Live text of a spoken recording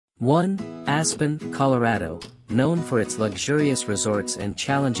1. Aspen, Colorado. Known for its luxurious resorts and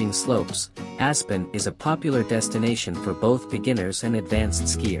challenging slopes, Aspen is a popular destination for both beginners and advanced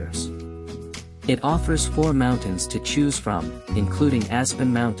skiers. It offers 4 mountains to choose from, including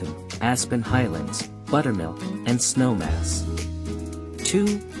Aspen Mountain, Aspen Highlands, Buttermilk, and Snowmass. 2.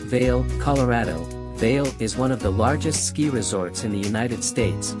 Vail, Colorado. Vail is one of the largest ski resorts in the United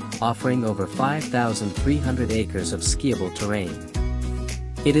States, offering over 5,300 acres of skiable terrain.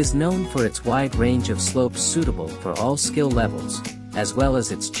 It is known for its wide range of slopes suitable for all skill levels, as well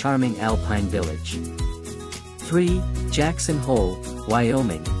as its charming alpine village. 3. Jackson Hole,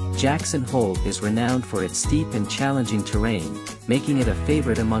 Wyoming. Jackson Hole is renowned for its steep and challenging terrain, making it a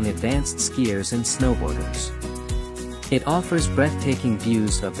favorite among advanced skiers and snowboarders. It offers breathtaking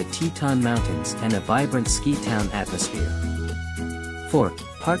views of the Teton Mountains and a vibrant ski town atmosphere. 4.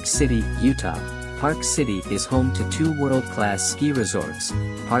 Park City, Utah. Park City is home to 2 world-class ski resorts,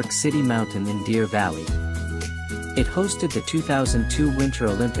 Park City Mountain and Deer Valley. It hosted the 2002 Winter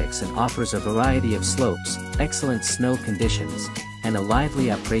Olympics and offers a variety of slopes, excellent snow conditions, and a lively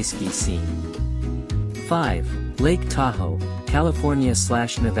après-ski scene. 5. Lake Tahoe,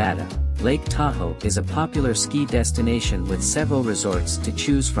 California/Nevada. Lake Tahoe is a popular ski destination with several resorts to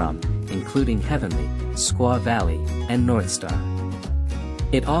choose from, including Heavenly, Squaw Valley, and North Star.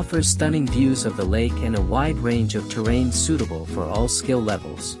 It offers stunning views of the lake and a wide range of terrain suitable for all skill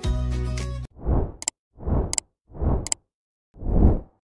levels.